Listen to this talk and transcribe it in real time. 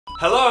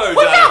Hello,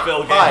 Dan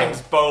Phil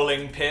Games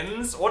bowling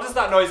pins. What does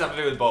that noise have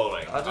to do with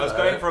bowling? I was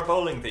going for a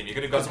bowling theme. You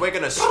could have gone. Because we're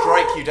going to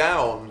strike you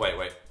down. Wait.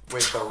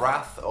 With the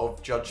wrath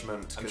of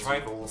judgment, because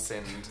we've all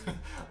sinned.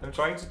 I'm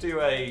trying to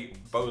do a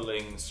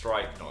bowling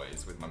strike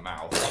noise with my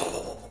mouth.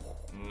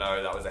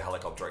 No, that was a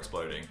helicopter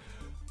exploding.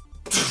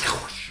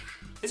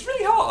 It's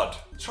really hard.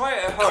 Try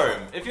it at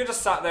home. If you're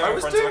just sat there in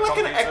front of a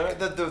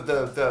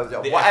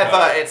computer.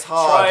 Whatever, it's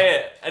hard. Try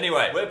it.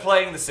 Anyway, we're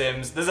playing The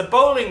Sims. There's a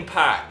bowling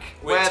pack,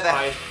 which Where the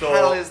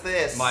hell is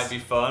this? Might be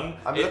fun.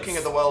 I'm looking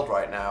at the world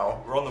right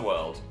now. We're on the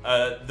world.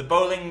 The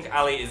bowling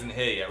alley isn't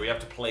here yet. We have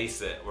to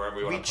place it wherever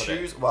we want to put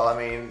it. Well, I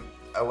mean,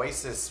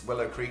 Oasis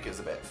Willow Creek is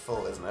a bit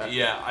full, isn't it?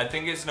 Yeah, I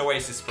think it's an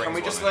Oasis Springs. Can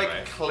we just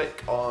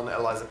click on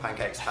Eliza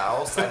Pancakes'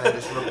 house and then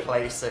just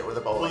replace it with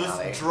a bowling alley?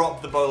 We'll just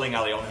drop the bowling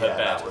alley on her bed.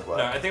 That would work.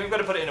 No, I think we've got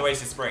to put it in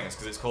Oasis Springs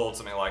because it's called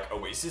something like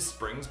Oasis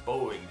Springs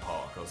Bowling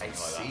Park or something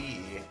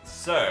like that.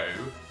 So,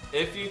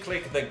 if you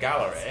click the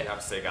gallery, you have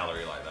to say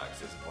gallery like that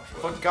because it's a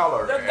posh word. For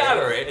gallery? The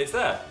gallery, it's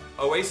there.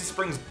 Oasis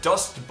Springs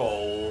Dust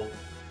Bowl.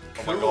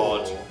 Cool. Oh my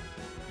god.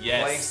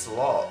 Yes. Place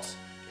lot.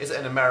 Is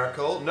it an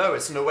miracle? No,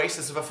 it's an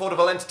oasis of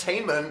affordable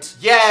entertainment.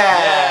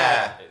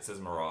 Yeah! It says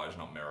Mirage,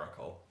 not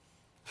Miracle.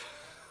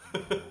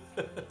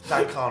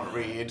 Dan can't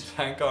read.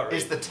 Dan can't read.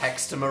 Is the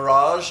text a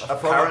mirage?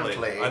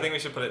 Apparently. I think we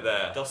should put it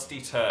there.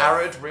 Dusty turf.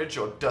 Arid ridge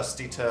or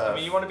dusty turf? I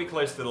mean, you want to be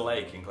close to the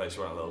lake in case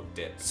you want a little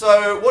dip.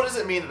 So, what does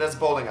it mean that there's a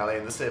bowling alley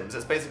in The Sims?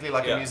 It's basically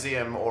like a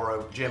museum or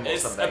a gym or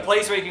something. It's a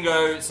place where you can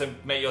go to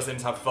make your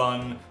Sims have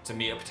fun, to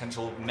meet a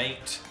potential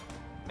mate.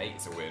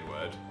 Mate's a weird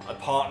word. A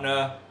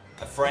partner.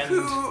 A friend.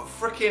 Who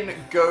frickin'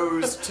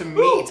 goes to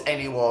meet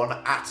anyone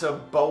at a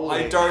bowling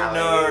alley? I don't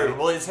know.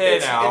 Well, it's here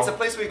now. It's a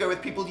place where you go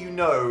with people you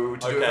know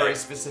to do a very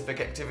specific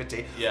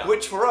activity. Yeah.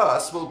 Which for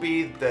us will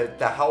be the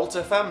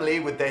Howlter family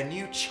with their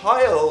new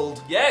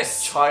child.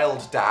 Yes!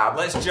 Child Dab.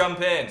 Let's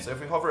jump in. So if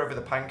we hover over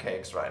the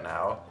pancakes right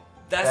now.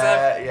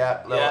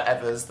 That's little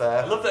Evers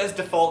there. I love that his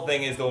default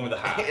thing is the one with the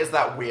hat. It is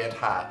that weird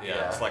hat.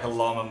 Yeah, it's like a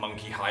llama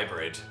monkey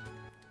hybrid.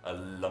 A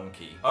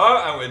lunky.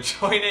 Oh, and we're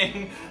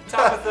joining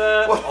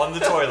Tabitha on the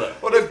toilet.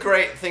 What a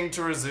great thing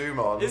to resume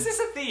on. Is this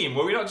a theme?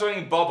 Were we not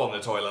joining Bob on the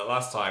toilet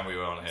last time we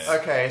were on here?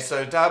 Okay,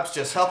 so Dab's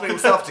just helping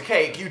himself to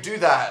cake. You do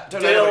that.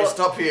 Don't let anybody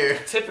stop you.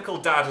 Typical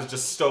dad has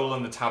just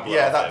stolen the tablet.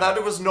 Yeah,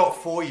 that was not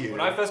for you.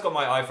 When I first got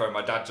my iPhone,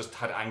 my dad just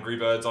had Angry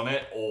Birds on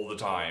it all the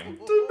time.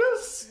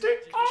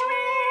 Domestic.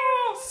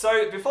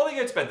 So, before they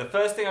go to bed, the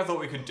first thing I thought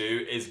we could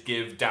do is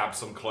give Dab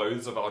some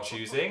clothes of our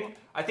choosing.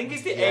 I think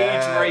he's the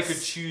age where he could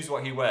choose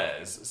what he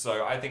wears,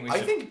 so I think we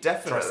should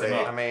definitely. dress him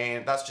up. I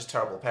mean, that's just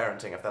terrible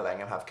parenting if they're letting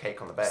him have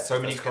cake on the bed. So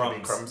many crumbs.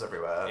 Be crumbs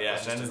everywhere. Yeah,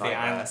 and then there's the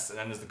ants, and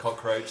then there's the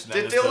cockroach, and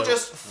then Did Dill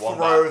just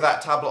throw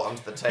that tablet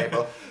onto the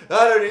table?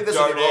 I don't need this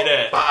anymore. Don't need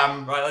it.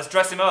 Bam. Right, let's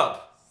dress him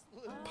up.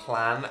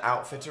 Plan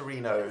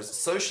outfiterinos.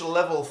 Social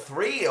level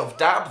 3 of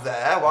Dab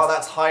there. Wow,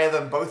 that's higher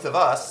than both of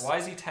us. Why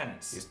is he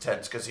tense? He's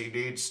tense because he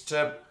needs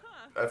to...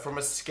 from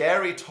a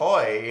scary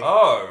toy.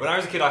 Oh, when I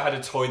was a kid I had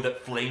a toy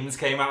that flames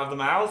came out of the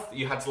mouth.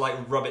 You had to like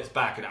rub its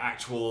back and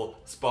actual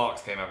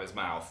sparks came out of its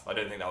mouth. I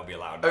don't think that would be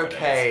allowed nowadays.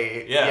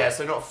 Okay, yeah,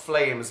 so not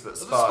flames but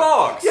sparks.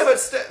 Sparks! Yeah, but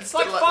it's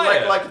like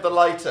fire. Like the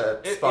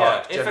lighter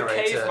spark generator.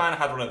 If a caveman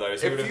had one of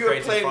those, he would have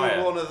created fire. If you were playing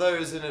with one of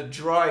those in a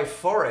dry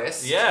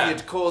forest,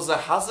 you'd cause a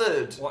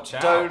hazard. Watch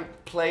out. Don't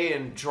play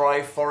in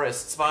dry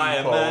forests,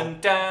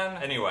 Fireman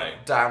Dan. Anyway.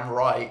 Damn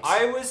right.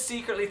 I was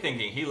secretly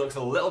thinking he looks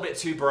a little bit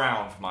too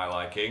brown for my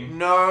liking.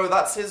 No,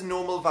 that's his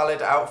normal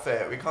valid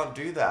outfit. We can't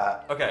do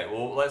that. Okay,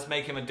 well, let's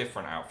make him a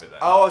different outfit then.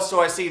 Oh,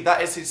 so I see.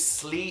 That is his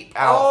sleep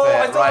outfit.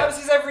 Oh, I thought that was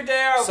his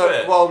everyday outfit.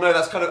 So, well, no,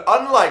 that's kind of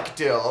unlike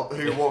Dill,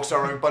 who walks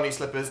around with bunny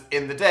slippers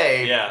in the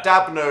day. Yeah.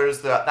 Dab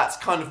knows that that's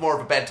kind of more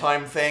of a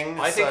bedtime thing.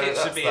 I think it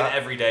should be an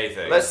everyday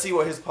thing. Let's see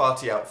what his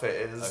party outfit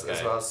is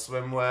as well.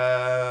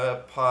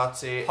 Swimwear,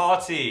 party.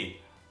 Party.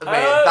 I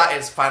mean, that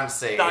is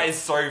fancy. That is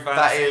so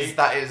fancy.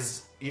 That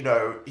is, you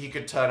know, he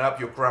could turn up,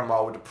 your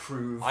grandma would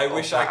approve. I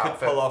wish I could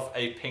outfit. Pull off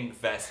a pink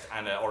vest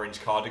and an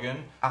orange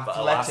cardigan. Athletic,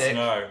 but alas,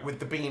 no.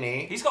 with the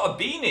beanie. He's got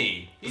a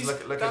beanie.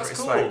 That's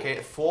cool. Swanky.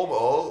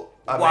 Formal.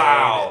 I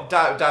mean,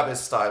 Dab is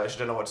stylish. I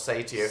don't know what to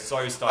say to you.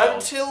 So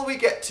stylish. Until we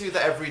get to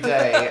the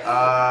everyday.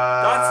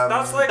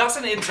 That's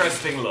an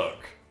interesting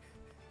look.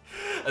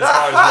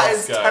 That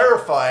is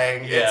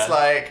terrifying. Yeah. It's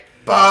like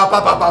ba ba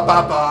ba ba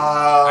ba ba.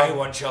 I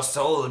want your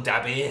soul,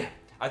 Dabby.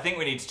 I think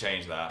we need to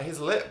change that. His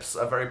lips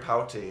are very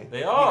pouty.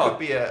 They are. He could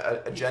be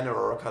a Jenner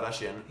or a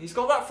Kardashian. He's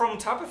got that from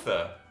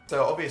Tabitha.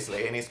 So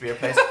obviously it needs to be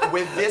replaced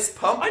with this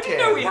pumpkin. I didn't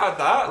know we had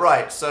that.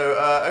 Right, so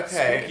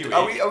okay.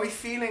 Spooky Are we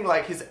feeling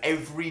like his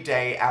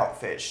everyday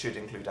outfit should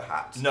include a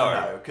hat?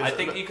 No, I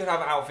think he could have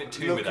an outfit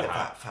too with a hat. Look at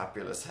that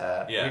fabulous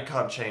hair. Yeah. We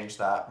can't change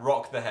that.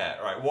 Rock the hair.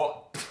 Right,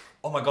 what?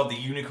 Oh my god, the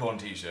unicorn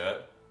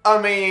t-shirt. I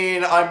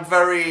mean, I'm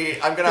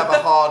gonna have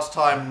a hard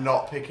time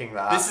not picking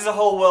that. This is a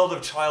whole world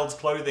of child's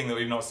clothing that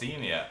we've not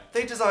seen yet.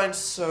 They designed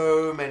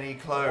so many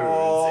clothes.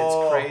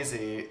 Oh. It's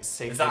crazy.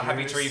 Safety is that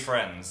Happy news. Tree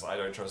Friends? I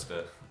don't trust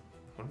it.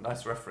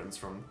 Nice reference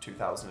from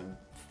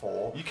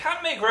 2004. You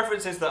can make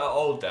references that are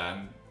old,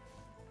 Dan.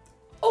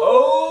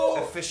 Oh!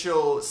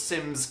 Official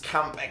Sims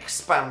Camp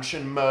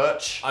expansion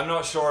merch. I'm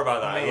not sure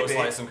about that. Maybe. It looks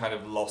like some kind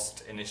of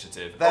lost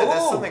initiative. There's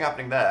something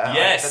happening there.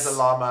 Yes. There's a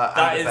llama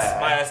That and a is bear.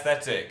 my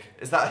aesthetic.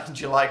 Is that?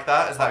 Do you like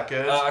that? Is that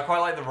good? I quite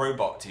like the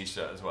robot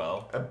t-shirt as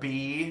well. A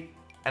bee,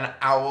 an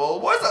owl.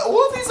 What is that?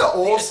 All of these are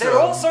awesome. They're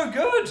all so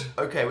good.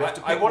 Okay, we have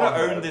to pick I want one, to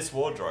own though. this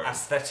wardrobe.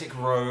 Aesthetic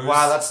rose.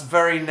 Wow, that's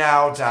very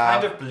now,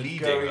 Dab. kind of bleeding.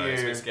 Go Though.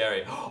 It's a you. bit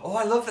scary. Oh,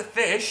 I love the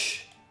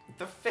fish.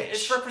 The fish.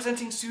 It's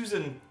representing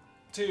Susan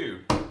too.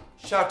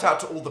 Shout out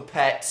to all the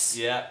pets.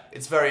 Yeah.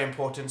 It's very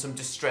important. Some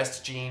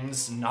distressed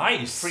jeans.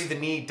 Nice. Free the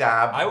knee,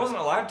 Dab. I wasn't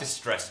allowed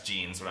distressed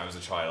jeans when I was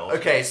a child.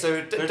 Okay,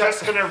 so They're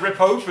just gonna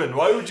rip open.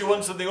 Why would you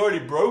want something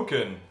already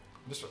broken?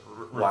 I'm just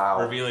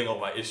revealing all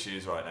my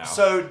issues right now.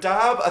 So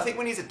Dab, I think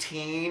when he's a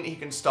teen, he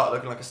can start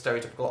looking like a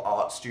stereotypical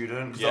art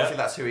student. Because Yeah. obviously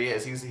that's who he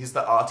is. He's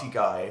the arty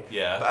guy.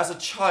 Yeah. But as a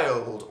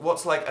child,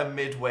 what's like a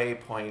midway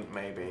point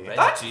maybe? Red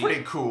That's jeans?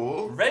 pretty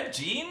cool. Red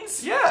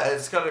jeans? Yeah,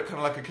 it's kind of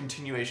like a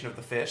continuation of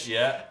the fish.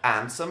 Yeah.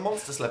 And some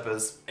monster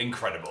slippers.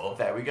 Incredible.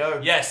 There we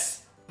go. Yes.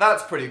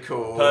 That's pretty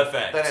cool.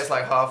 Perfect. Then it's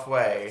like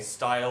halfway.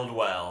 Styled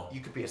well. You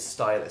could be a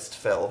stylist,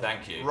 Phil.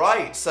 Thank you.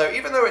 Right, so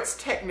even though it's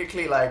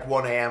technically like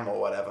 1 AM or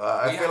whatever,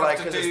 I We feel have like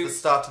to because do it's the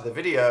start of the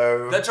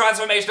video. The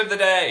transformation of the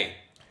day.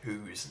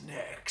 Who's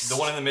next? The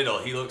one in the middle.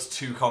 He looks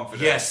too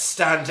confident. Yes,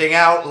 standing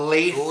out,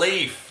 Leaf.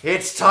 Leaf.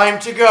 It's time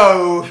to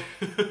go.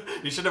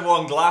 You should have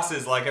worn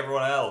glasses like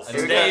everyone else. And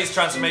Here we today's go.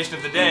 transformation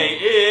of the day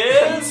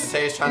is...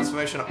 Today's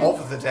transformation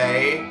of the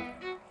day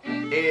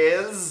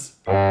is...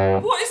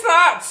 What is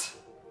that?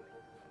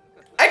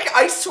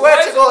 I swear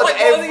Why to is it God, like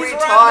one of every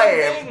these time,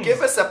 random things?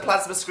 give us a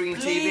plasma screen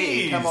TV.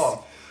 Please. Come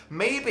on.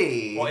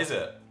 Maybe. What is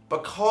it?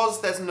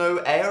 Because there's no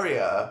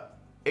area,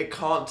 it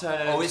can't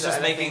turn into Oh, it's just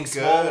anything making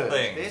small good.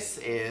 things. This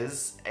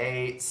is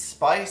a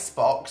Spice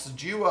Box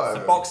Duo.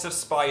 It's a box of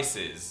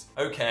spices.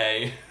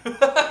 Okay.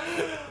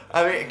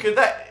 I mean, could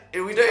that...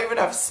 We don't even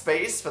have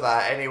space for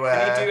that anywhere.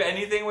 Can you do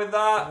anything with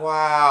that?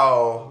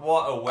 Wow.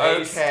 What a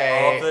waste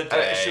Okay. of the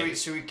day.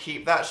 Should we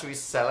keep that? Should we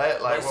sell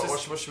it? Like,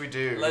 Let's what should we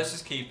do? Let's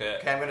just keep it.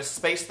 Okay, I'm going to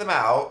space them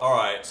out.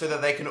 Alright. So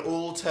that they can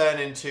all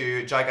turn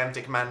into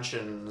gigantic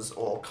mansions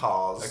or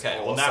cars Okay,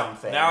 or well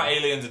something. now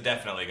aliens are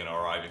definitely going to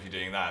arrive if you're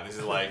doing that. This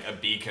is like a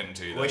beacon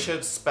to them. We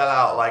should spell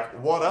out,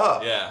 like, what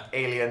up, Yeah.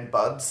 alien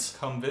buds?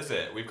 Come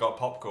visit. We've got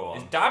popcorn.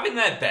 Is Dab in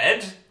their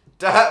bed?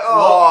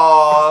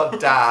 Oh,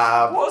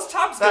 Dab. What's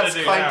Tab's going to That's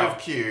do kind now? of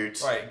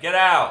cute. Right, get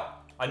out.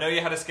 I know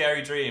you had a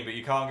scary dream, but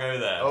you can't go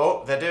there.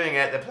 Oh, they're doing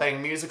it. They're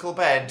playing musical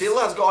bed. Dill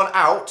has gone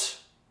out.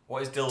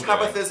 What is Dill doing?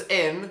 Tabitha's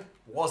in.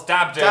 What's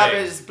Dab doing? Dab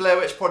is Blair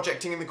Witch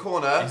projecting in the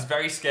corner. He's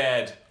very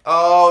scared.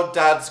 Oh,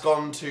 Dad's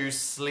gone to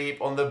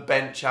sleep on the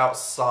bench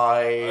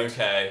outside.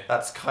 Okay.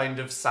 That's kind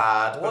of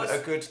sad, but What's- a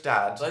good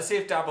dad. Let's see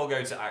if Dab will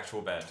go to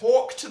actual bed.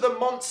 Talk to the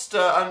monster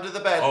under the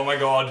bed. Oh my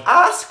god.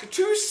 Ask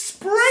to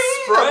spray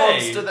the Spray?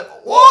 monster.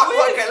 What?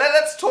 What? Okay,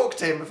 let's talk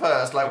to him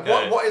first. Like,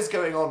 Okay. what is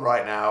going on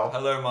right now?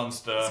 Hello,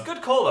 monster. It's a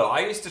good call, though. I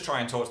used to try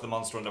and talk to the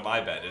monster under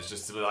my bed. It's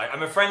just to be like,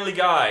 I'm a friendly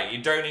guy. You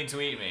don't need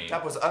to eat me.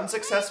 Dad was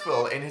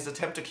unsuccessful in his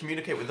attempt to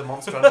communicate with the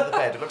monster under the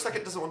bed. It looks like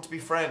it doesn't want to be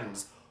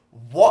friends.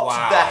 What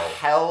Wow. the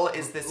hell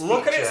is this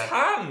Look at feature? its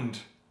hand.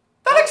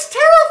 That looks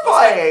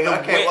terrifying. That's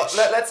like the Okay, well,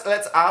 witch.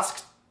 let's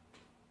ask.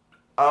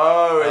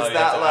 Oh, Oh, is you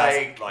that have to ask,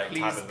 like, like,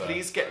 please Tabitha.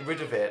 please get rid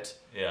of it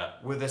Yeah.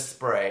 with a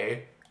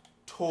spray.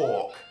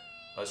 Talk.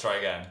 Let's try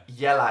again.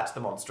 Yell at the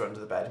monster under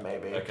the bed,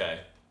 maybe.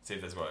 Okay. See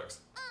if this works.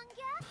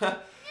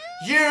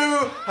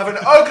 You have an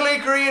ugly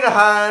green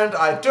hand.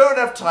 I don't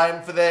have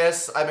time for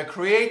this. I'm a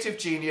creative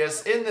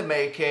genius in the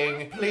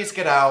making. Please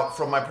get out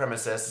from my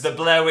premises. The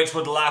Blair Witch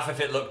would laugh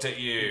if it looked at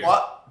you.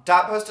 What?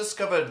 Dap has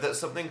discovered that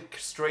something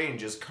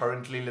strange is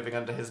currently living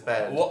under his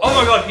bed. What? Oh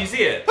my god, can you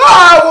see it?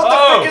 Ah! What the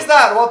Oh. frick is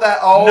that? What the?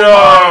 Oh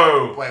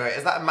No! my- Wait,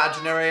 is that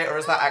imaginary or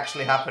is that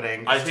actually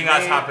happening? I 'Cause think to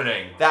that's me,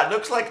 happening. That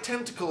looks like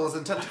tentacles,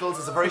 and tentacles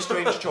is a very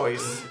strange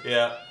choice.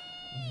 Yeah.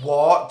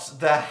 What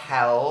the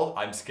hell?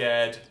 I'm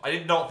scared. I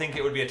did not think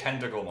it would be a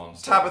tentacle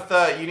monster.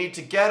 Tabitha, you need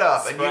to get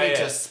up and you Spray need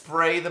to it.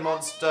 spray the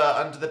monster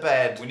under the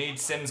bed. We need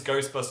Sims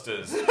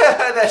Ghostbusters.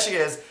 There she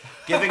is,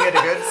 giving it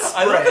a good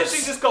spray. I love that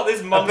she just got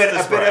this monster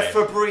a spray. bit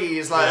of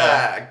Febreze like Yeah.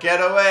 that.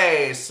 Get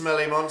away,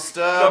 smelly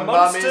monster. The Mum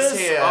monsters is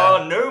here.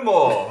 are no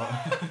more.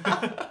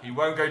 He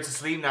won't go to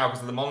sleep now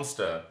because of the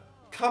monster.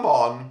 Come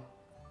on.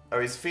 Oh,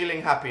 he's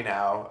feeling happy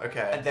now.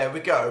 Okay. And there we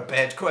go.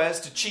 Bed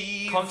quest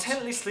achieved.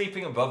 Contently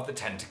sleeping above the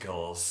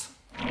tentacles.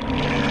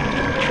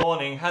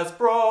 Morning has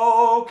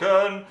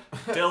broken.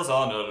 Dill's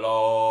on a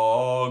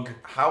log.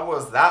 How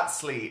was that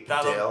sleep,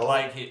 That Dill? looked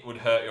like it would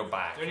hurt your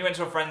back. When you went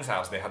to a friend's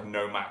house, they had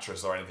no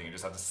mattress or anything. You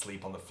just had to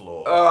sleep on the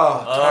floor.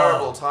 Oh,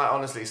 terrible time.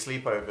 Honestly,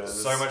 sleepovers.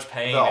 So much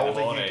pain The in the older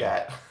morning. you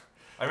get,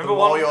 I the remember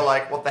more one. you're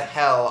like, what the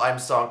hell? I'm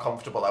so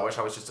uncomfortable. I wish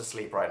I was just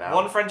asleep right now.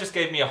 One friend just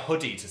gave me a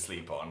hoodie to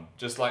sleep on.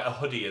 Just like a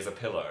hoodie as a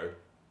pillow.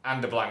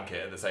 And a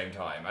blanket at the same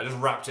time. I just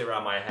wrapped it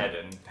around my head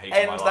and hated my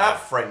End life. that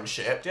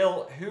friendship.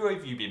 Dill, who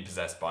have you been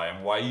possessed by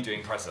and why are you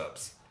doing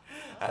press-ups?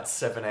 at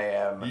 7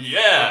 a.m.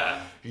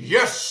 Yeah!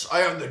 Yes,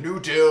 I am the new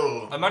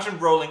Dill. Imagine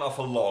rolling off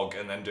a log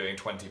and then doing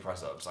 20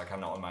 press-ups. I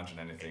cannot imagine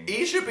anything.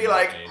 He should be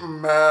like,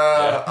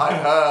 I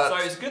hurt.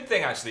 So it's a good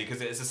thing, actually, because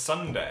it's a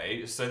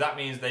Sunday, so that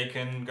means they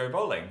can go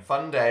bowling.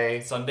 Fun day.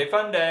 Sunday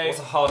fun day. What's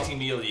a hearty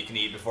meal you can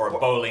eat before a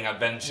bowling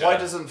adventure? Why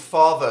doesn't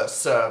Father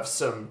serve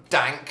some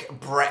dank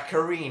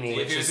breccarini,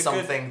 which is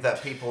something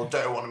that people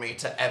don't want me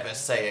to ever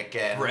say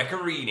again?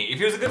 Breccarini. If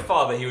he was a good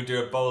father, he would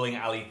do a bowling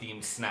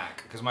alley-themed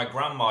snack, because my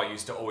grandma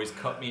used to always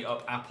cut me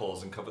up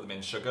apples and cover them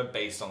in sugar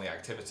based on the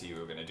activity we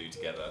were going to do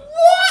together.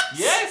 What?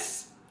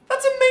 Yes!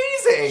 That's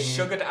amazing!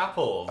 Sugared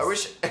apples. I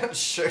wish...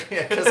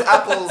 sugar, because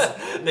apples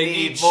they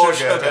need more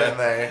sugar, don't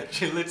they?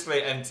 She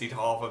literally emptied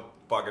half a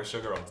bag of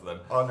sugar onto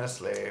them.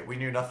 Honestly, we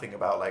knew nothing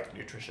about, like,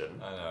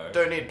 nutrition. I know.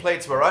 Don't need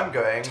plates where I'm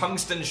going.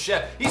 Tungsten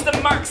chef. He's the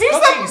max He's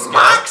cooking the skill.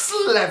 max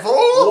level?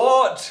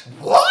 What?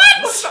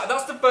 What? What's that?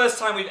 That's the first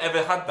time we've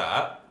ever had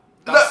that.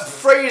 Look,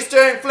 Freeze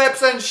doing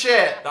flips and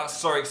shit! That's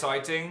so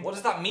exciting. What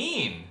does that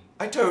mean?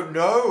 I don't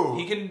know.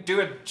 He can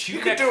do a tuna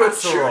You can do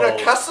casserole. a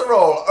tuna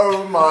casserole.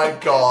 Oh my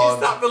god.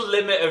 Is that the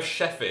limit of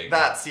chefing?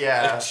 That's,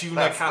 yeah. A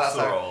tuna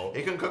casserole.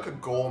 You can cook a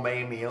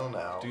gourmet meal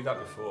now. Do that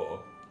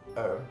before.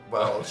 Oh,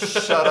 well,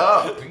 shut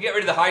up. We can get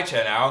rid of the high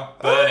chair now.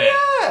 Burn it.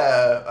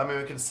 Yeah. I mean,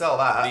 we can sell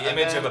that. The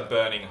image of a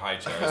burning high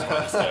chair is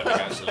quite disturbing,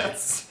 actually.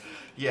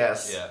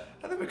 Yes. Yeah.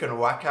 And then we can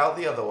whack out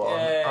the other one.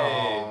 Yay.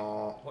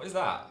 Oh. What is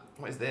that?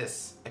 What is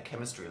this? A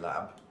chemistry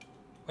lab.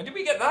 When did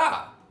we get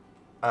that?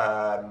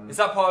 Is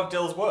that part of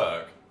Dill's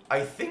work?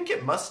 I think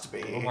it must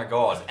be. Oh my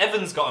god.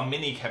 Evan's got a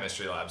mini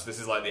chemistry lab, so this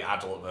is like the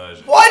adult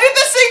version. Why did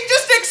the sink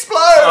just explode?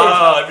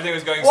 Oh, everything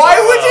was going so Why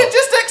well. would it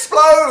just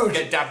explode?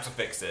 Get Dab to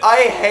fix it.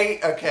 I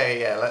hate... Okay,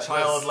 yeah, let's...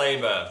 Child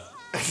labour.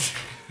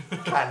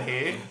 Can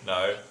he?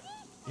 No.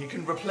 He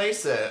can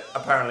replace it,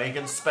 apparently. He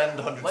can spend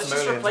hundreds Let's of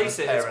just millions replace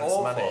of it, it's parents'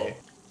 awful. money.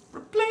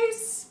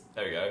 Replace?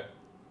 There we go.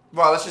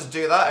 Well, let's just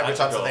do that every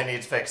time Magical. something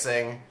needs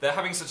fixing. They're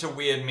having such a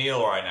weird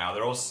meal right now.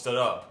 They're all stood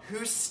up.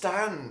 Who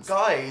stands?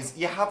 Guys,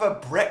 you have a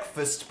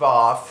breakfast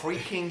bar.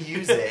 Freaking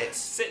use it.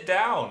 Sit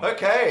down.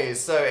 Okay,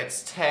 so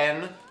it's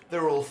 10.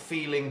 They're all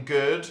feeling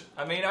good.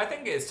 I mean, I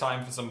think it's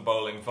time for some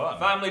bowling fun.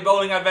 Family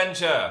bowling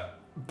adventure.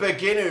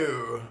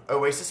 Beginu.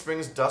 Oasis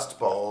Springs Dust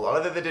Bowl. I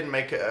know that they didn't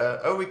make it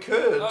a... Oh, we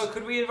could. Oh,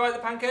 could we invite the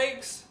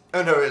Pancakes?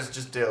 Oh no, it's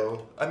just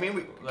Dill. I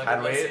mean,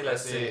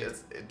 Let's see.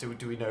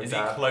 Do we know Is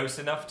that? he close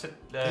enough to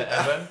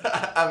Evan?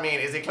 I mean,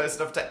 is he close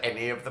enough to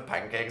any of the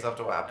Pancakes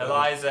after what happened?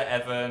 Eliza,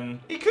 Evan.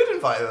 He could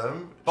invite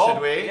them. Bob?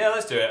 Should we? Yeah,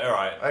 let's do it.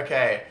 Alright.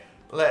 Okay,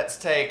 let's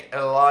take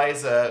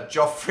Eliza,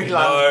 Joffrey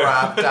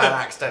Landgrab, Dan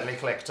accidentally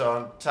clicked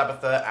on,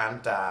 Tabitha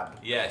and Dab.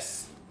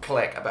 Yes.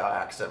 Click, but I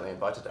accidentally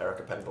invited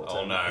Erica Pendleton.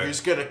 Oh no.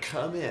 Who's gonna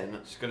come in?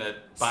 Just gonna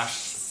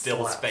bash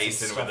Dill's Slap face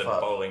some in with a stuff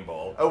up. bowling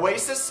ball.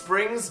 Oasis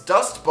Springs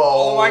Dust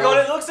Bowl. Oh my god,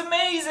 it looks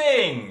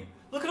amazing!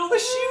 Look at all the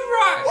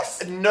shoe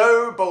racks!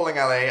 No bowling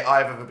alley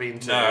I've ever been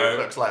to No.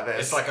 looks like this.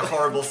 It's like a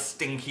horrible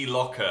stinky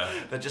locker.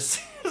 that just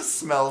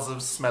smells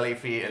of smelly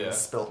feet and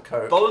spilt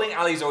coke. Bowling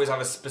alleys always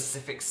have a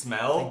specific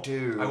smell. They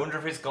do. I wonder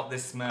if it's got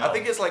this smell. I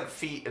think it's like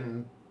feet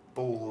and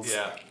balls.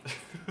 Yeah.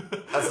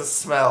 As a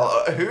smell.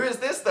 Who is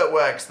this that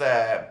works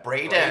there?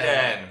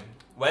 Brayden.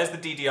 Where's the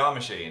DDR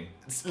machine?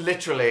 It's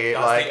literally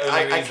That's like the only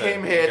I reason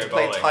came we here go to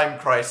play bowling. Time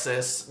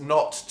Crisis,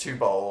 not to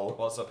bowl.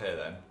 What's up here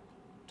then?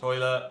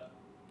 Toilet.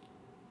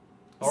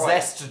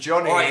 Zest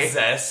Johnny. Alright,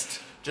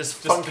 Zest. Just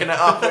funking it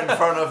up in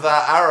front of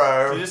that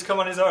arrow. Did he just come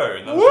on his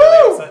own? That was Woo!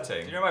 really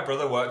upsetting. Do you know my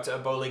brother worked at a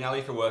bowling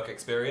alley for work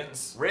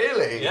experience?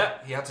 Really? Yeah,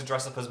 he had to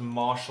dress up as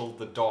Marshall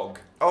the dog.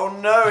 Oh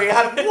no, he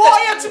had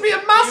what? He had to be a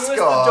mascot.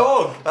 He was the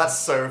dog. That's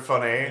so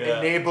funny. Yeah.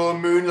 Enable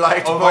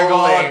moonlight Oh bowling. my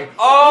god.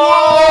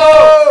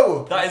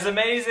 Oh! That is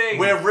amazing.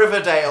 We're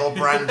Riverdale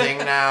branding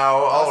now.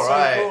 All so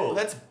right, cool.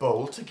 let's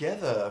bowl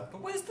together. But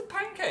where's the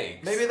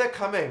Pancakes? Maybe they're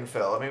coming,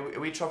 Phil. I mean,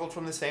 we travelled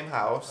from the same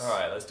house.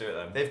 Alright, let's do it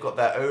then. They've got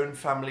their own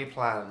family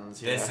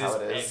plans. You This know how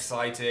is it is.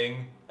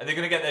 exciting. Are they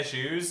going to get their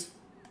shoes?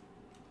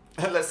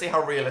 Let's see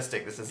how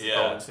realistic this is. as a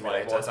bowling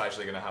simulator. what's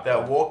actually going to happen?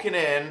 They're walking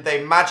in.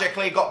 They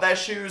magically got their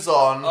shoes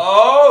on.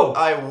 Oh!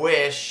 I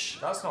wish.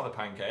 That's not the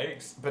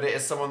Pancakes. But it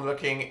is someone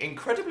looking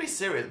incredibly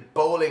serious.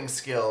 Bowling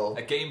skill.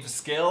 A game for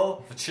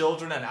skill, for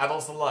children and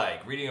adults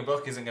alike. Reading a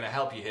book isn't going to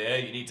help you here.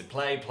 You need to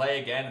play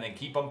again, and then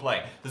keep on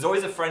playing. There's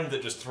always a friend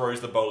that just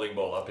throws the bowling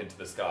ball up into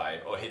the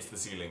sky, or hits the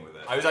ceiling with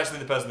it. I was actually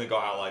the person that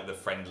got out like the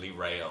friendly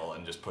rail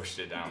and just pushed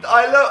it down.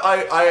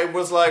 I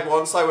was like,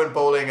 once I went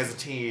bowling as a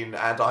teen,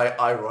 and I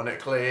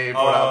ironically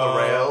brought out the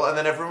rail, and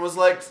then everyone was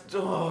like,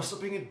 oh,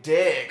 stop being a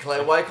dick.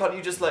 Like, why can't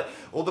you just, like,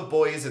 all the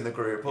boys in the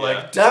group were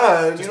like,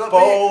 Dan, Just you're not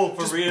bowl being,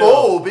 for just real.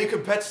 bowl, be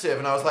competitive.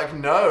 And I was like,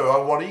 no, I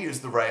want to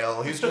use the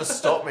rail. Who's going to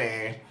stop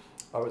me?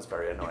 I was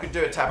very annoying. You can do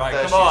it, Tabitha.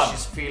 Right, come on.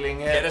 She's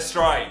feeling it. Get a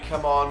strike.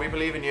 Come on, we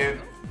believe in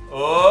you.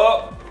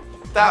 Oh!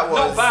 That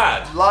was Not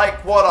bad.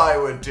 like what I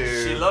would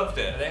do. She loved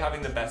it. Are they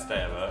having the best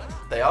day ever?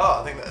 They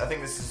are. I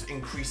think this is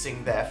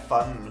increasing their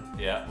fun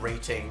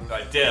rating.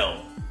 Right,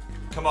 Dill.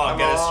 Come on,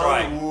 get a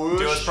strike. Whoosh,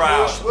 Do us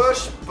proud. Whoosh,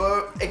 whoosh,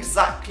 but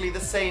exactly the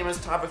same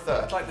as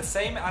Tabitha. It's like the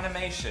same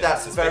animation.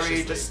 That's very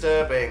suspiciously.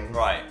 disturbing.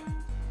 Right.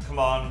 Come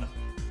on,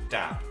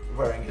 Dab.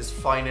 Wearing his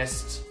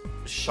finest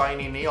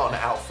shiny neon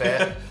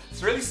outfit.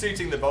 It's really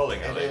suiting the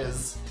bowling It alley.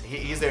 is.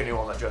 He's the only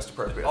one that dressed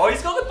appropriately. Oh,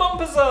 he's got the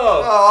bumpers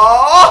up!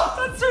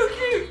 Aww! That's so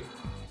cute!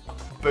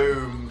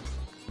 Boom.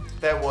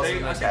 There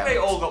wasn't I think they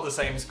all got the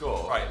same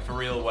score. Right, for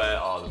real, where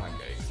are the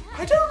pancakes?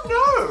 I don't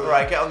know.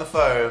 Right, get on the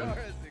phone.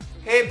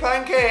 Hey,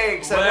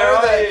 Pancakes! I Where know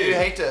are that you? you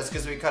hate us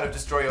because we kind of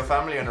destroy your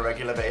family on a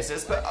regular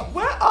basis, but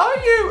where are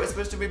you? We're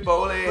supposed to be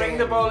bowling. Bring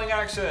the bowling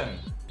action!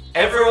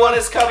 Everyone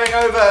is coming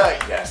over!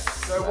 Yes!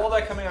 So while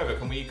they're coming over,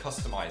 can we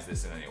customize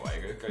this in any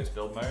way? Go to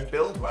build mode?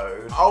 Build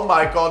mode? Oh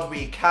my god,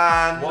 we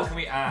can! What can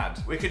we add?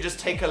 We could just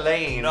take a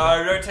lane.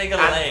 No, don't take a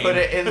and lane. put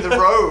it in the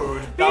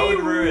road. That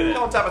would ruin it.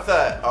 Come on,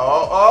 Tabitha.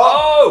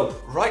 Oh!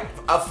 Right,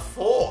 a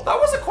 4. That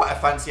was quite a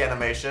fancy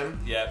animation.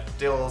 Yep.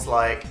 Dill's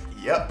like,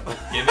 yep.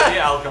 Give me the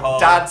alcohol.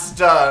 Dad's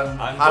done.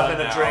 I'm having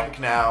done a now. drink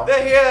now.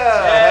 They're here.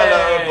 Yay.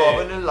 Hello,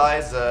 Bob and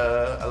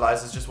Eliza.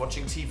 Eliza's just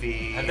watching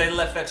TV. Have they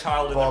left their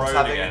child in Bob's the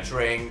road having again? a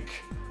drink.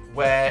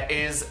 Where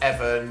is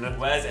Evan?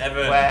 Where's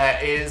Evan? Where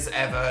is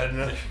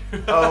Evan?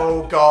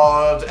 Oh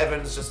god,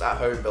 Evan's just at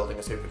home building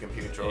a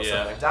supercomputer or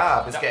something.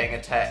 Dab is getting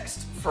a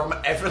text from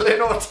Evelyn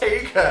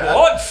Ortega.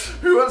 What?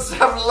 Who wants to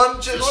have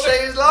lunch at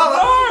Shay's Llama?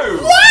 No!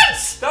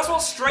 What? That's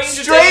what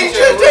Stranger Danger!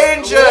 was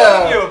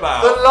warning you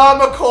about. The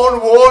llama corn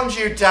warned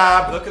you,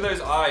 Dab. Look at those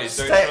eyes.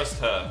 Don't Stay- trust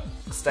her.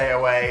 Stay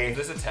away.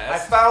 Is this a I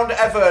test? found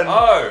Evan.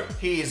 Oh.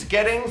 He's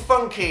getting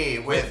funky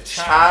with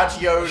Chad.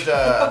 Chad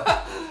Yoda.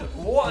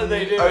 What are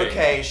they doing?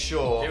 Okay,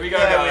 sure. Here we go,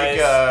 there guys. we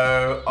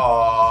go.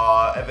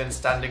 Aw, Evan's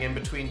standing in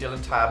between Dill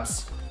and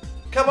Tabs.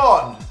 Come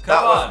on.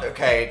 Come on.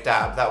 Okay,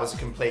 Dab, that was a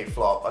complete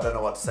flop. I don't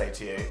know what to say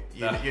to you.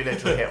 No. You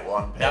literally hit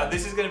one. Now,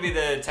 this is going to be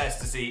the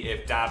test to see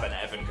if Dab and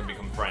Evan can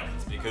become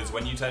friends. Because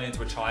when you turn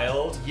into a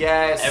child,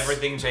 Yes.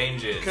 everything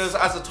changes. Because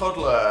as a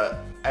toddler,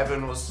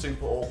 Evan was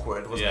super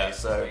awkward, wasn't he?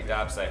 So Make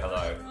Dab say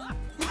hello.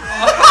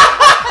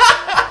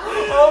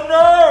 Oh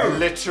no!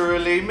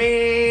 literally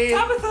me.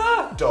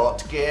 Tabitha!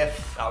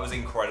 .gif. That was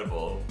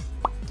incredible.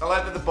 I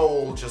like that the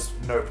bowl just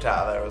noped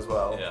out of there as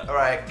well. Yeah. All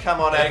right, come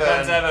on, There Evan.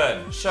 comes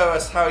Evan. Show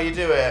us how you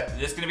do it. Is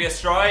this going to be a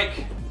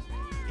strike?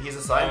 He's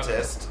a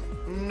scientist.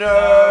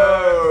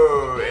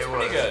 No, It's it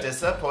pretty was good.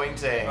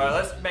 disappointing. Alright,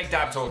 let's make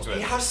Dab talk to He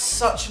him. has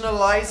such an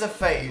Eliza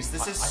face.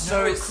 This is I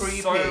so know, it's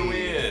creepy. so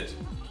weird.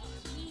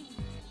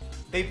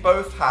 They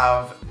both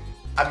have.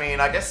 I mean,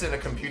 I guess in a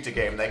computer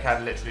game they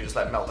can literally just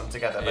like melt them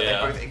together, but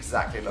Yeah. they both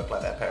exactly look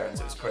like their parents.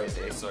 It was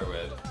crazy. It's so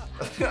weird.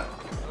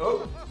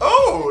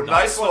 Oh,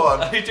 nice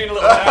one. Are you doing a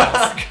little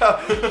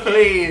dance?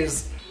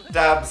 Please.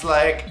 Dab's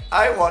like,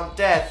 I want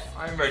death.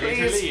 I'm ready to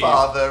Please, leave.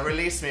 Father,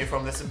 release me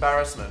from this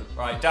embarrassment.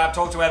 Right, Dab,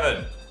 talk to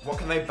Evan. What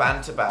can they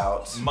bant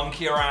about?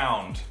 Monkey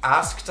around.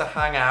 Ask to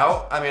hang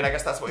out. I mean, I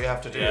guess that's what you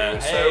have to do. Yeah.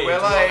 So Hey, we're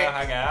do you like wanna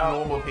hang out?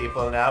 normal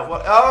people now.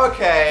 What? Oh,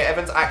 okay.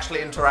 Evan's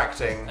actually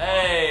interacting.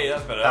 Hey,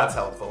 that's better. That's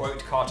helpful.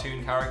 Quote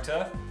cartoon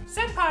character.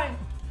 Senpai.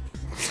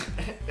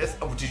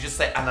 Oh, did you just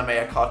say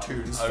anime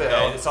cartoons? Okay,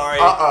 Phil? sorry.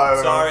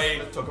 Uh-oh. Sorry.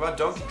 Let's talk about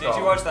Donkey Kong. Did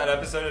you watch that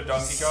episode of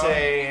Donkey Kong?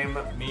 Same.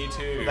 Me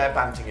too. They're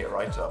banting it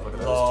right up. Look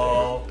at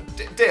Lol. those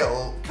two.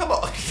 Dill, come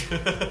on.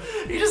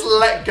 You just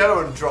let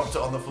go and dropped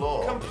it on the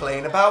floor.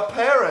 Complain about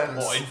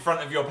parents. What, in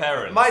front of your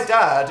parents? My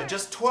dad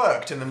just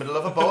twerked in the middle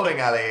of a bowling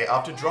alley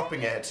after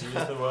dropping it. He's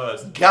the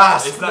worst.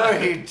 Gasp! Is that- No,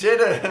 he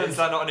didn't. Is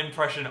that not an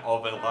impression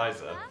of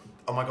Eliza?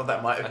 Oh my god,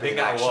 that might have I been think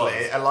that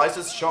actually. was.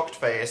 Eliza's shocked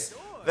face.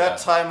 That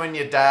time when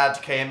your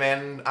dad came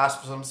in,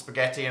 asked for some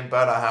spaghetti and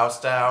burnt our house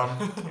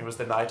down. It was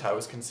the night I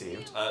was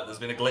conceived. There's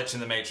been a glitch in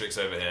the Matrix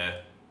over here.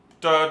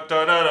 Da,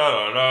 da, da,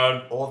 da, da,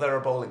 da. Or they're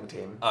a bowling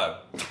team. Oh.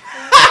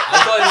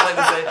 I thought it was like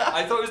the same.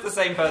 I thought it was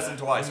the same person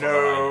twice. wasn't I?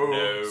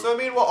 No. So I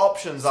mean, what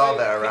options are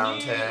there around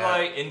can you, here?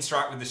 like,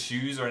 interact with the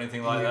shoes or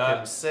anything like you that?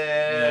 can sit,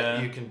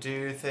 Yeah. you can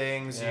do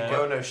things, Yeah. you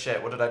go, no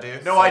shit, what did I do?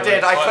 No, I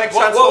did, I Whoa, clicked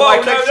whoa, transform, whoa, I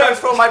no, clicked no.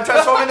 transform, I'm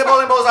transforming the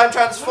bowling balls, I'm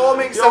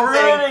transforming You're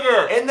something ruining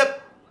it. in the...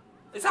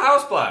 It's a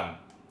house plan.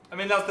 I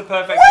mean, that's the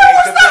perfect Where thing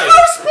was to that do.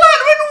 house plan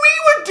when we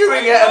were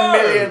doing I it a know.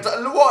 million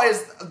times? What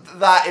is...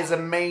 That is Do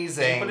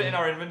amazing. you put it in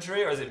our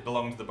inventory, or does it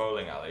belong to the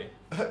bowling alley?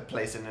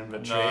 Place in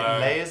inventory, No.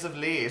 layers of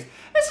leaves.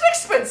 It's an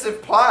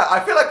expensive plan.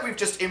 I feel like we've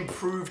just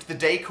improved the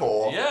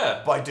decor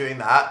Yeah. by doing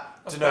that.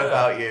 That's To know better.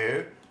 about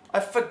you. I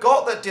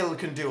forgot that Dill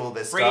can do all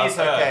this Freeze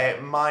stuff. her. Okay,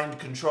 mind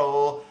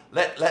control.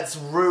 Let's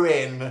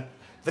ruin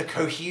the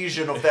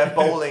cohesion of their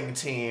bowling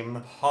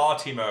team.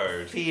 Party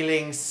mode.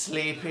 Feeling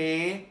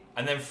sleepy.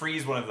 And then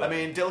freeze one of them. I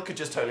mean, Dill could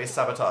just totally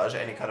sabotage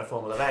any kind of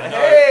formal event. I know.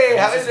 Hey, It's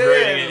how you just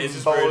ruining doing, it, it's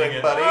just ruining bowling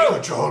it. buddy? No.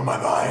 Control my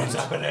mind. What's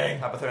happening?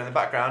 Tabitha in the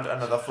background,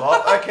 another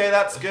flop. Okay,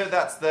 that's good,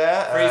 that's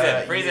there. Freeze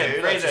it, freeze it, Let's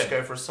freeze just it.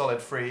 go for a solid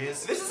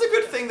freeze. This is a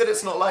good thing that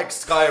it's not like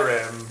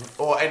Skyrim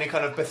or any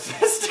kind of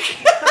Bethesda.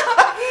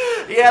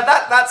 Yeah,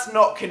 that's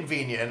not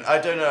convenient. I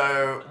don't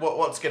know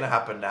what's going to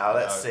happen now.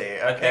 Let's No. see.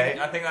 Okay.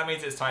 I think that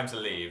means it's time to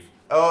leave.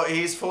 Oh,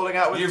 he's falling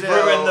out with You've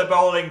Dill. ruined the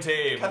bowling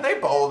team. Can they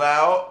bowl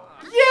now?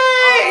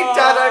 Yay,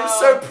 Dad, I'm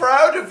so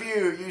proud of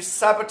you. You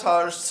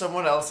sabotaged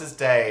someone else's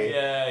day.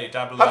 Yay,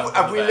 Dad.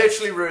 Have we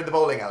literally ruined the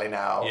bowling alley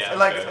now? Yeah.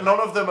 Like, Okay. none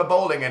of them are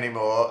bowling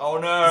anymore. Oh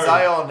no.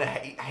 Zion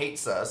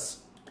hates us.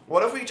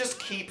 What if we just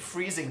keep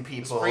freezing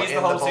people freeze in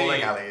the the whole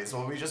bowling team. alleys?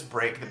 Will we just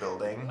break the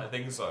building? I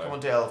think so. Come on,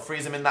 Dale,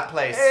 freeze him in that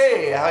place.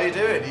 Hey, how you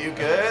doing? You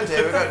good?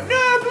 Here we go.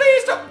 No,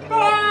 please don't.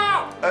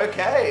 Ah!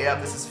 Okay, yeah,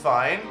 this is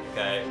fine.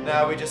 Okay.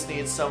 Now we just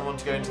need someone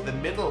to go into the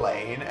middle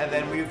lane, and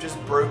then we've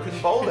just broken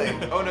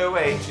bowling. Oh no,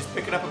 wait, she's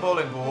picking up a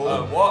bowling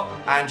ball. What?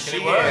 And Can she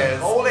it work? is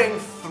bowling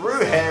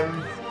through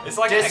him. It's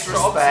like extra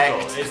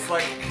Disrespect. obstacle. It's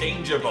like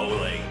danger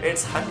bowling.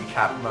 It's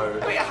handicap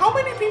mode. I mean, how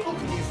many people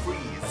can you freeze?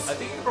 I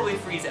think you can probably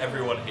freeze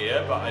everyone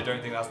here, but I don't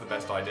think that's the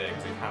best idea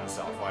because it can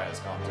set fires,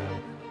 can't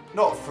it?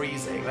 Not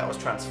freezing, that was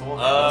transforming,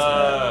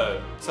 wasn't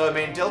it? So, I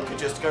mean, Dill could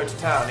just go to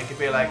town. He could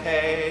be like,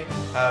 hey,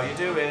 how you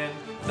doing?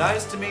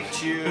 Nice to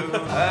meet you.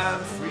 I'm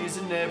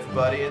freezing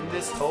everybody in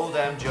this whole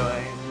damn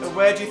joint.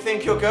 Where do you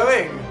think you're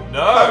going?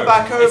 No. Come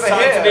back over it's time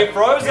here. to be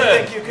frozen. You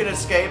think you can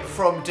escape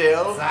from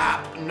Dill?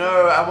 Zap.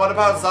 No. And what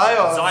about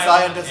Zion?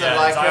 Zion doesn't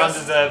like Zion us.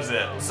 deserves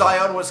it.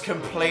 Zion was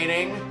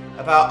complaining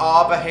about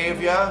our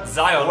behavior.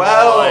 Zion,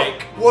 well,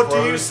 like what do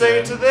you say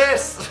frozen. to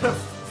this?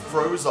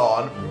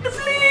 Frozon.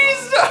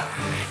 Please.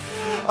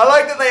 I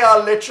like that they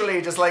are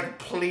literally just like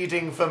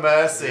pleading for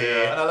mercy.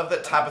 Yeah. And I love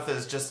that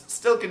Tabitha's just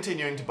still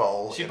continuing to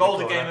bowl. She in the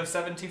bowled a corner. game of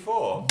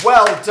 74.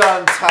 Well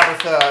done,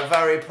 Tabitha.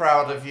 Very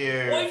proud of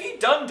you. What have you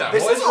done, Dan?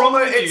 This What is wrong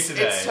with you it's,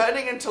 today? It's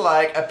turning into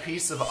like a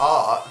piece of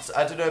art.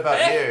 I don't know about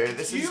you.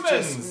 This is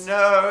humans. just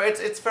no.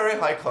 It's very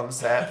high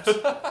concept.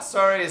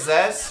 Sorry,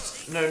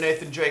 Zest. No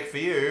Nathan Drake for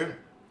you.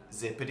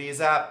 Zippity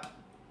zap.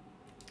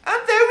 And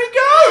there we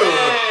go!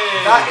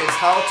 Yay. That is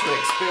how to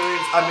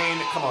experience. I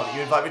mean, come on,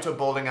 you invite me to a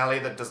bowling alley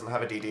that doesn't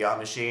have a DDR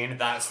machine.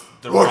 That's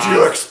the What do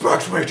you right-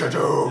 expect me to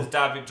do? Is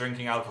Dad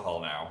drinking alcohol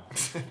now?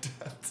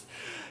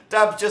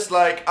 Dab's just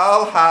like,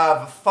 I'll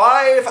have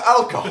 5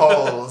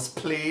 alcohols,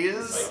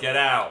 please. Like, get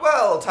out.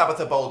 Well,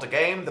 Tabitha bowled a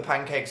game, the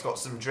Pancakes got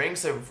some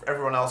drinks,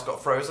 everyone else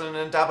got frozen,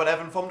 and Dab and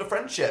Evan formed a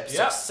friendship.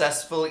 Yep.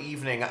 Successful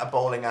evening at a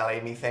bowling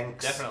alley,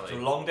 methinks. Definitely. It's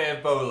a long day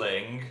of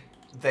bowling.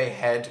 They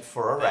head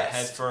for a They rest.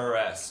 head for a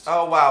rest.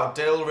 Oh wow,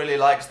 Dill really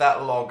likes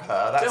that log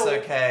her. That's Dill,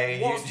 okay.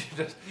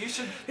 You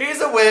should He's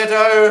a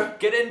weirdo.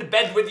 get into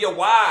bed with your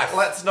wife.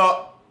 Let's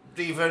not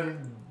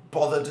even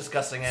bother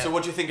discussing it. So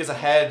what do you think is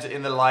ahead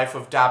in the life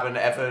of Dab and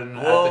Evan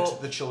Well, and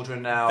the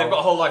children now? They've got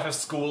a whole life of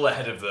school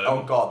ahead of them.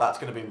 Oh god, that's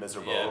going to be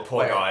miserable. Yeah,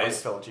 poor guys. Wait,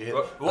 Phil, do you hear?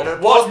 What? No,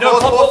 What?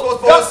 No,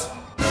 pause.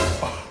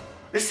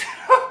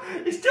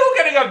 He's still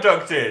getting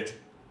abducted.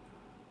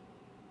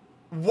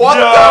 What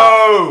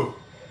No!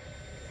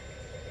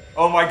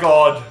 Oh my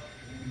god.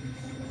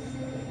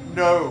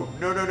 No.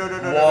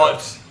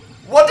 What?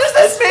 What does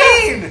this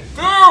mean?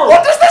 No!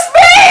 What does this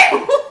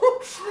mean?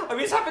 I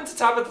mean, it's happened to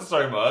Tabitha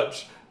so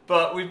much,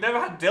 but we've never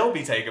had Dill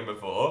be taken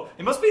before.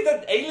 It must be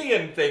the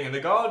alien thing in the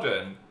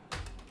garden.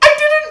 I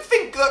didn't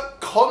think that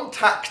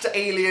contact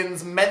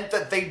aliens meant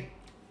that they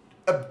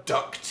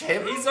abduct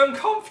him. He's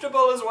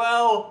uncomfortable as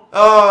well.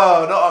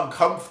 Oh, not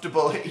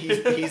uncomfortable.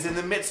 He's in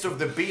the midst of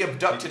the be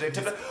abducted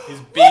activity. He's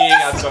being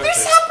abducted.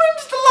 This happened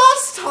the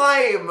last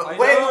time I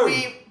when know.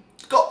 we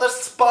got the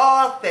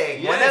spa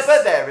thing. Yes.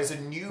 Whenever there is a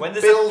new When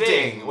there's building, a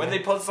thing, when they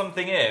put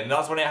something in,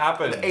 that's when it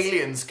happens. the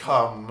aliens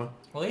come.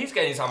 Well, he's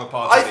getting to have a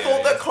party. I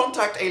thought that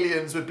contact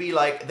aliens would be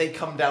like they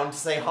come down to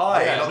say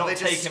hi, Yeah, not they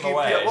take just him scoop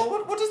away. you up.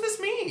 Well, what does this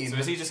mean? So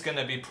is he just going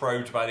to be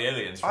probed by the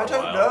aliens for I a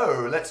don't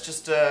while? know. Let's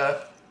just.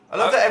 I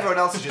love that everyone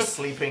else is just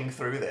sleeping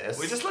through this.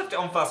 We just left it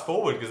on fast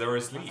forward because they were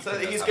asleep. So when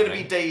he's that's going to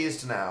be happening.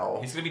 dazed now.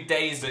 He's going to be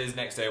dazed at his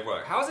next day of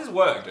work. How's his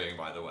work doing,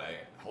 by the way?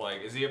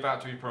 Like, is he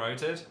about to be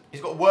promoted? He's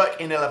got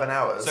work in 11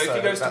 hours. So if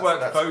he goes to work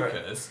that's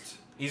focused,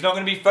 he's not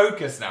going to be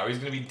focused now. He's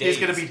going to be great. dazed.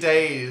 He's going to be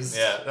dazed.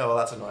 Yeah. Oh, well,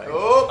 that's annoying.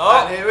 Oh,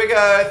 Oh. and here we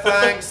go.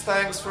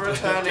 Thanks for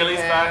returning Gilly's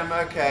him.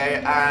 back.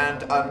 Okay,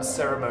 and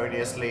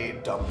unceremoniously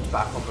dumped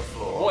back on the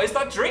floor. What is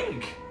that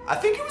drink? I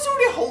think he was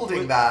already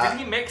holding that. Did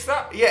he mix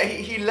that? Yeah,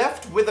 he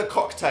left with a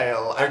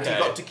cocktail and he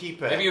got to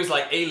keep it. Maybe he was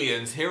like,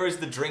 aliens, here is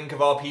the drink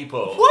of our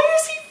people. Why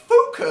is he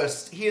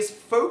focused? He is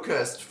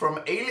focused from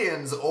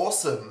Aliens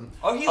Awesome.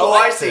 Oh, he I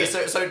likes see.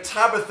 it. So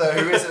Tabitha,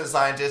 who isn't a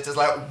scientist, is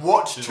like,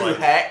 what She's to like,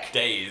 heck?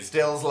 Dazed.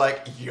 Dill's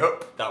like,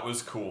 yup. That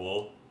was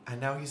cool. And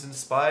now he's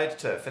inspired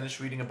to finish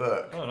reading a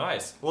book. Oh,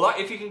 nice. Well,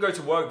 if you can go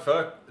to work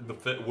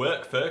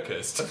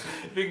focused,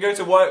 if you can go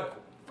to work.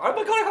 Oh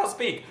my god, I can't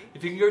speak.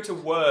 If you can go to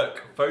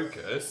work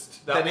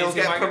focused, that Then means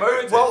he'll he get might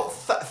promoted. Well,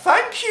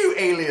 thank you,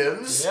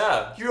 aliens.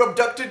 Yeah. You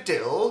abducted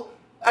Dill,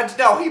 and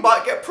now he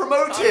might get That'd be good.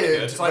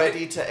 promoted. So I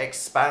Ready to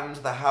expand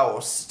the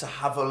house to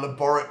have a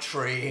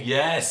laboratory.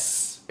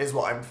 Yes. Is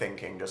what I'm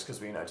thinking, just because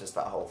we noticed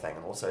that whole thing,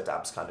 and also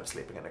Dab's kind of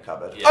sleeping in a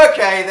cupboard. Yeah.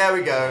 Okay, there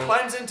we go.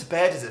 Climbs into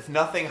bed as if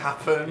nothing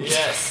happened.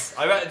 Yes.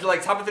 I bet,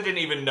 like, Tabitha didn't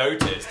even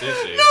notice, did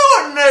she?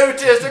 No one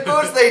noticed. Of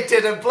course they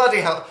didn't.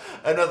 Bloody hell.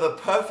 Another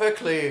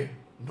perfectly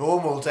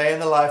normal day in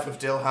the life of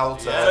Dil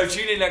Howlters. Yeah. So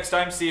tune in next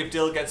time to see if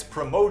Dil gets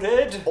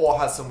promoted. Or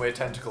has some weird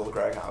tentacle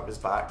growing out of his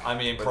back. I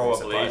mean, Wouldn't be probably.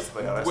 surprised,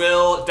 to be honest.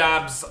 Will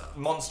Dab's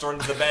monster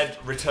under the bed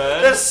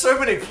return? There's so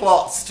many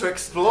plots to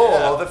explore.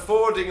 Yeah. The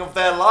forwarding of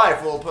their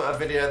life. We'll put a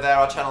video there.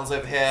 Our channel's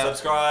over here.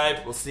 Subscribe.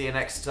 We'll see you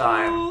next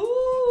time.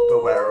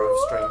 Beware of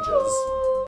strangers.